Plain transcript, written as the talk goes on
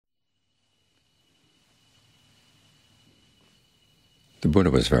The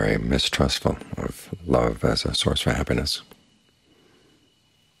Buddha was very mistrustful of love as a source for happiness.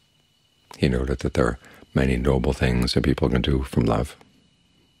 He noted that there are many noble things that people can do from love,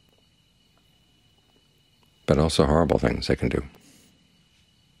 but also horrible things they can do.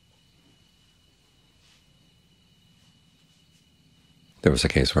 There was a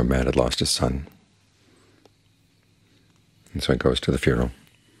case where a man had lost his son, and so he goes to the funeral,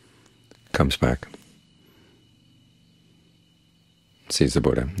 comes back, sees the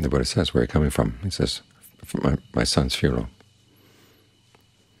Buddha. The Buddha says, "Where are you coming from?" He says, "From my son's funeral,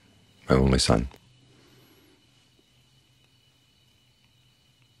 my only son."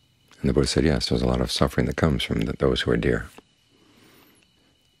 And the Buddha said, "Yes, there's a lot of suffering that comes from those who are dear."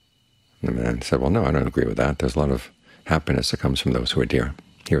 And the man said, "Well, no, I don't agree with that. There's a lot of happiness that comes from those who are dear."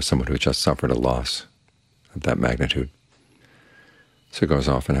 Here's someone who just suffered a loss of that magnitude. So he goes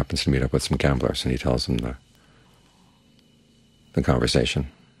off and happens to meet up with some gamblers, and he tells them the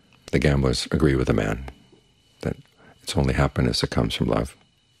conversation. The gamblers agree with the man that it's only happiness that comes from love.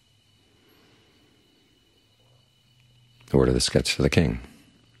 The word of this gets to the king.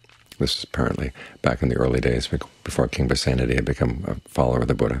 This is apparently back in the early days before King Basenadi had become a follower of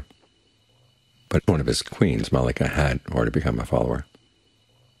the Buddha. But one of his queens, Malika, had already become a follower.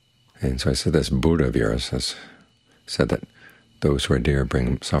 And so I said, "This Buddha of yours has said that those who are dear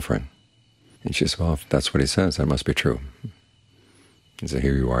bring suffering." And she said, "Well, if that's what he says, that must be true." He said,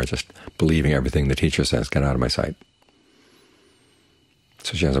 "Here you are just believing everything the teacher says. Get out of my sight."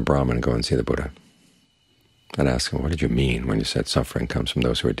 So she has a Brahmin go and see the Buddha and ask him, "What did you mean when you said suffering comes from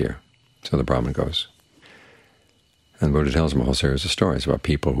those who are dear?" So the Brahmin goes, and the Buddha tells him a whole series of stories about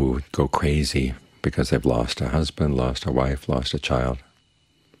people who go crazy because they've lost a husband, lost a wife, lost a child.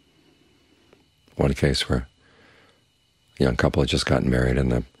 One case where a young couple had just gotten married,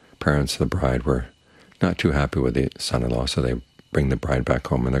 and the parents of the bride were not too happy with the son-in-law, so they bring the bride back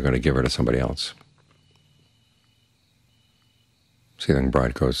home, and they're going to give her to somebody else. So the young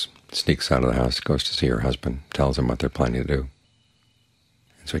bride sneaks out of the house, goes to see her husband, tells him what they're planning to do.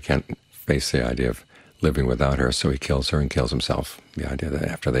 And so he can't face the idea of living without her, so he kills her and kills himself, the idea that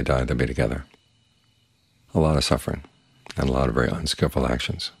after they die they'll be together. A lot of suffering and a lot of very unskillful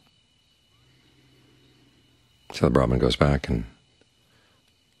actions. So the Brahmin goes back and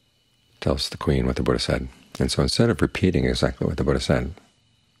tells the queen what the Buddha said. And so instead of repeating exactly what the Buddha said,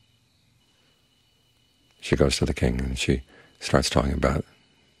 she goes to the king and she starts talking about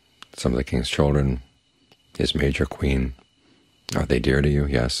some of the king's children, his major queen. Are they dear to you?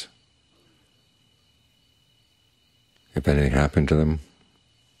 Yes. If anything happened to them,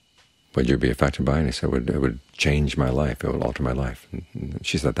 would you be affected by it? And he said, it would change my life. It would alter my life. And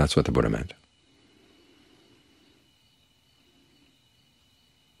she said, that's what the Buddha meant.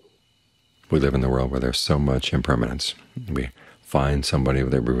 We live in the world where there's so much impermanence. We find somebody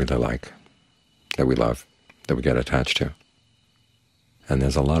that we really like, that we love, that we get attached to. And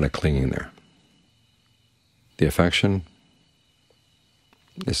there's a lot of clinging there. The affection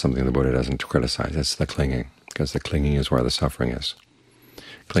is something the Buddha doesn't criticize. It's the clinging, because the clinging is where the suffering is.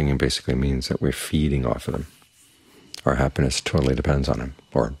 Clinging basically means that we're feeding off of them. Our happiness totally depends on them,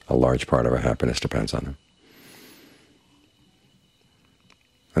 or a large part of our happiness depends on them.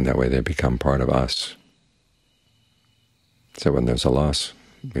 And that way they become part of us. So when there's a loss,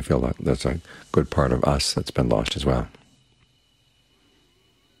 we feel that there's a good part of us that's been lost as well.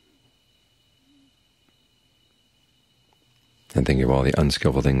 And thinking of all the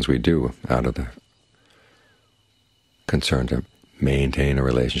unskillful things we do out of the concern to maintain a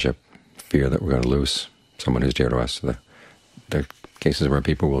relationship, fear that we're going to lose someone who's dear to us. There are cases where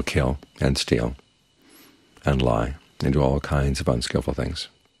people will kill and steal and lie and do all kinds of unskillful things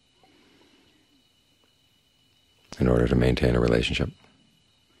in order to maintain a relationship.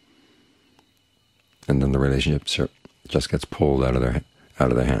 And then the relationship just gets pulled out of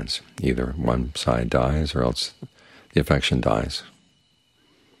their hands. Either one side dies or else the affection dies.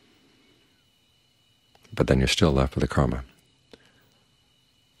 But then you're still left with the karma.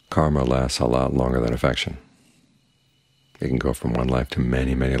 Karma lasts a lot longer than affection. It can go from one life to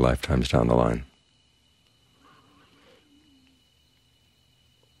many, many lifetimes down the line.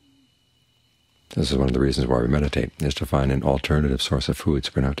 This is one of the reasons why we meditate, is to find an alternative source of food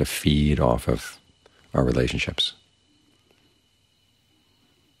so we don't have to feed off of our relationships.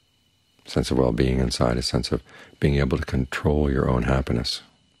 Sense of well-being inside, a sense of being able to control your own happiness,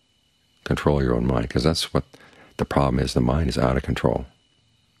 control your own mind, because that's what the problem is. The mind is out of control.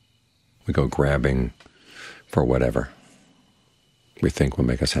 We go grabbing for whatever we think will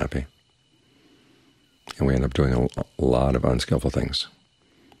make us happy, and we end up doing a lot of unskillful things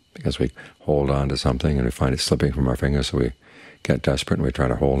because we hold on to something and we find it slipping from our fingers, so we get desperate and we try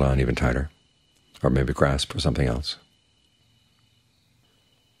to hold on even tighter, or maybe grasp for something else.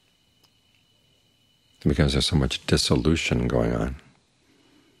 Because there's so much dissolution going on.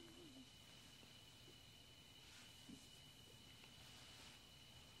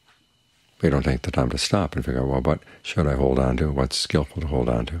 We don't take the time to stop and figure out, well, what should I hold on to? What's skillful to hold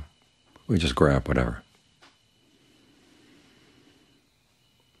on to? We just grab whatever.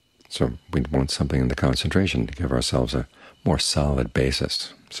 So we want something in the concentration to give ourselves a more solid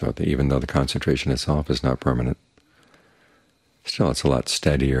basis, so that even though the concentration itself is not permanent, still it's a lot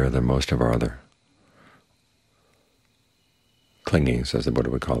steadier than most of our other clingings, as the Buddha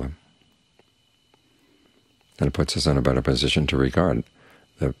would call them. And it puts us in a better position to regard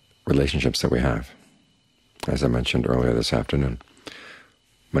the relationships that we have. As I mentioned earlier this afternoon,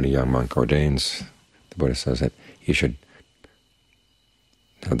 when a young monk ordains, the Buddha says that he should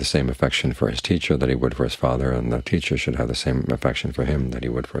have the same affection for his teacher that he would for his father, and the teacher should have the same affection for him that he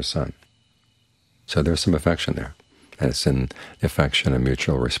would for his son. So there's some affection there, and it's in the affection and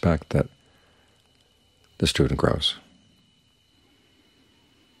mutual respect that the student grows.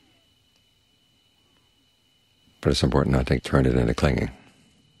 But it's important not to turn it into clinging.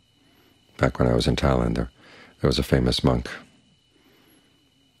 Back when I was in Thailand, there was a famous monk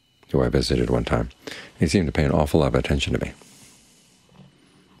who I visited one time. He seemed to pay an awful lot of attention to me.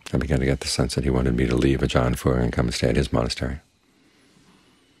 I began to get the sense that he wanted me to leave Ajahn Fuang and come and stay at his monastery.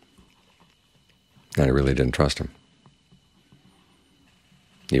 And I really didn't trust him,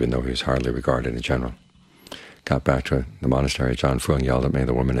 even though he was hardly regarded in general. Got back to the monastery, Ajahn Fuang yelled at me,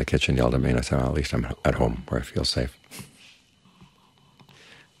 the woman in the kitchen yelled at me, and I said, well, at least I'm at home where I feel safe.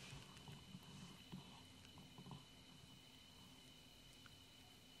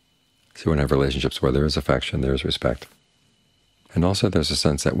 So we have relationships where there is affection, there is respect. And also there's a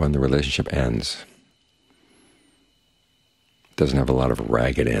sense that when the relationship ends, it doesn't have a lot of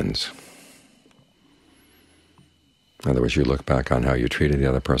ragged ends. In other words, you look back on how you treated the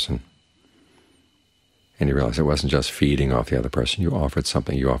other person, and you realize it wasn't just feeding off the other person. You offered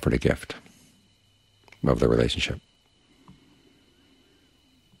something. You offered a gift of the relationship.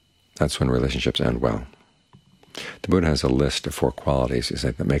 That's when relationships end well. The Buddha has a list of 4 qualities, he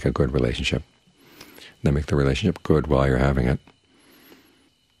said, that make a good relationship. They make the relationship good while you're having it,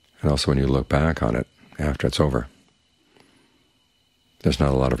 and also when you look back on it after it's over, there's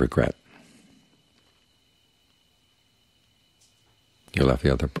not a lot of regret. You left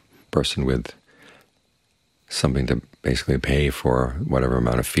the other person with something to basically pay for whatever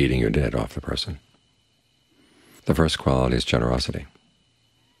amount of feeding you did off the person. The first quality is generosity.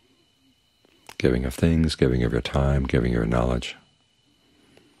 Giving of things, giving of your time, giving of your knowledge,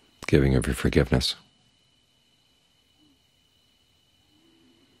 giving of your forgiveness.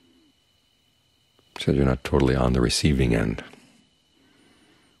 So you're not totally on the receiving end.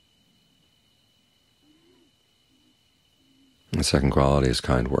 The second quality is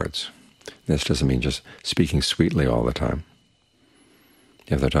kind words. This doesn't mean just speaking sweetly all the time.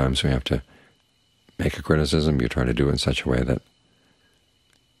 The other times we have to make a criticism, you try to do it in such a way that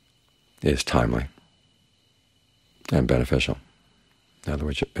is timely and beneficial. In other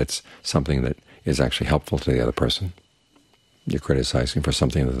words, it's something that is actually helpful to the other person. You're criticizing for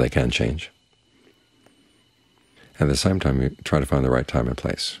something that they can change. At the same time, you try to find the right time and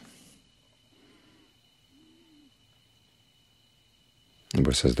place. The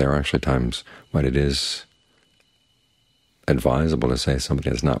Buddha says there are actually times when it is advisable to say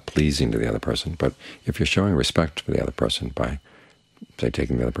something that's not pleasing to the other person, but if you're showing respect for the other person by, say,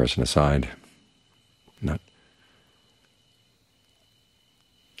 taking the other person aside, not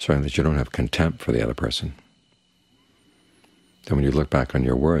showing that you don't have contempt for the other person, then when you look back on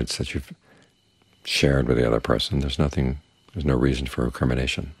your words that you've shared with the other person, there's no reason for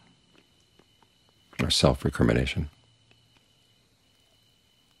recrimination or self-recrimination.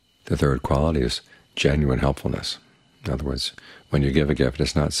 The third quality is genuine helpfulness. In other words, when you give a gift,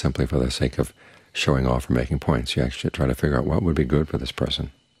 it's not simply for the sake of showing off or making points. You actually try to figure out what would be good for this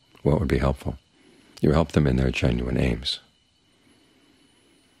person, what would be helpful. You help them in their genuine aims.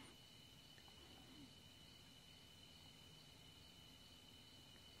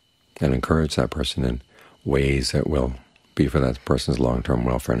 And encourage that person in ways that will be for that person's long-term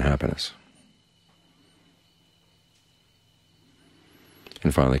welfare and happiness.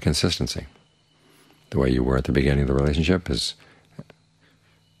 And finally, consistency. The way you were at the beginning of the relationship is,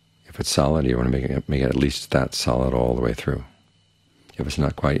 if it's solid, you want to make it at least that solid all the way through. If it's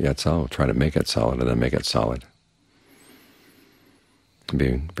not quite yet solid, try to make it solid and then make it solid. And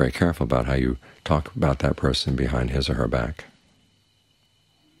being very careful about how you talk about that person behind his or her back.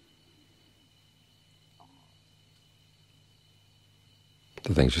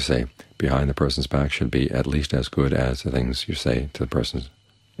 The things you say behind the person's back should be at least as good as the things you say to the person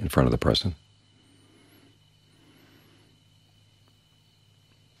in front of the person.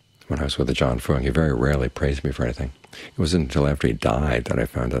 When I was with John Fung, he very rarely praised me for anything. It wasn't until after he died that I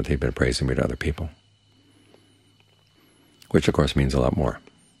found out he'd been praising me to other people, which of course means a lot more.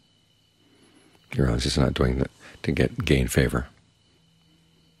 You realize he's not doing that to gain favor.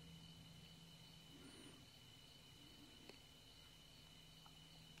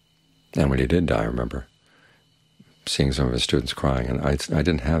 And when he did die, I remember seeing some of his students crying, and I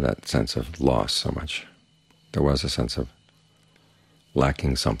didn't have that sense of loss so much. There was a sense of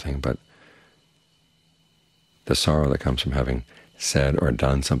lacking something, but the sorrow that comes from having said or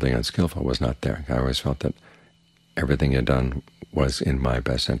done something unskillful was not there. I always felt that everything he had done was in my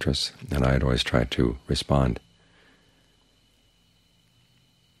best interest, and I had always tried to respond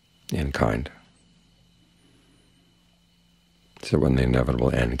in kind. So when the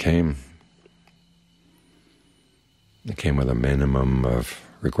inevitable end came, it came with a minimum of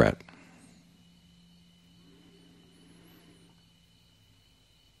regret.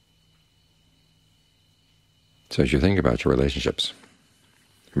 So as you think about your relationships,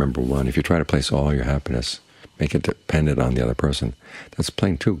 remember, one, if you try to place all your happiness, make it dependent on the other person, that's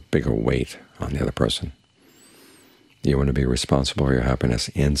playing too big a weight on the other person. You want to be responsible for your happiness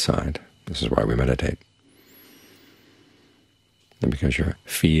inside. This is why we meditate. And because you're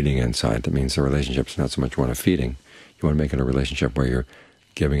feeding inside, that means the relationship's not so much one of feeding. You want to make it a relationship where you're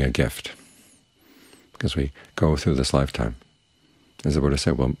giving a gift. Because we go through this lifetime, as the Buddha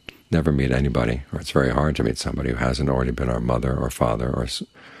said, we'll never meet anybody, or it's very hard to meet somebody who hasn't already been our mother or father or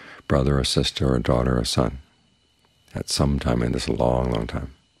brother or sister or daughter or son at some time in this long, long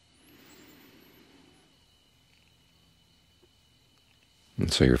time.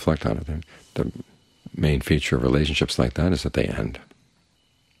 And so you reflect on it. And the main feature of relationships like that is that they end.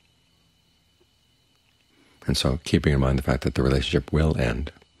 And so keeping in mind the fact that the relationship will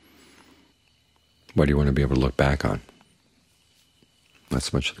end, what do you want to be able to look back on? Not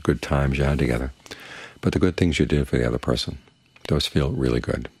so much the good times you had together, but the good things you did for the other person. Those feel really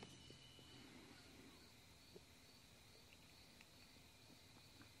good.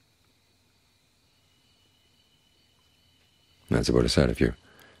 And as the Buddha said, if you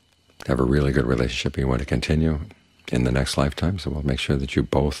have a really good relationship and you want to continue in the next lifetime, so we'll make sure that you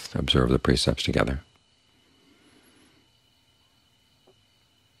both observe the precepts together.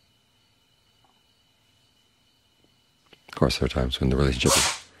 Of course, there are times when the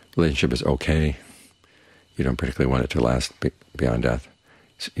relationship is okay. You don't particularly want it to last beyond death.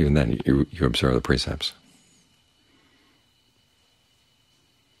 So even then, you observe the precepts.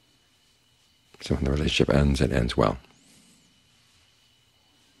 So when the relationship ends, it ends well.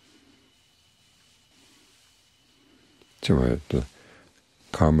 So the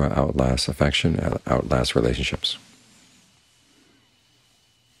karma outlasts affection, outlasts relationships.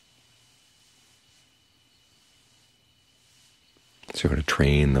 So you want to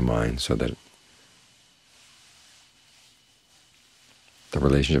train the mind so that the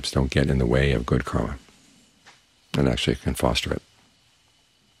relationships don't get in the way of good karma, and actually can foster it.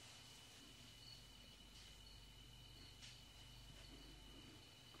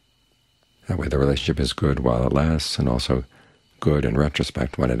 That way the relationship is good while it lasts, and also good in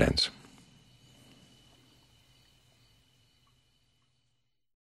retrospect when it ends.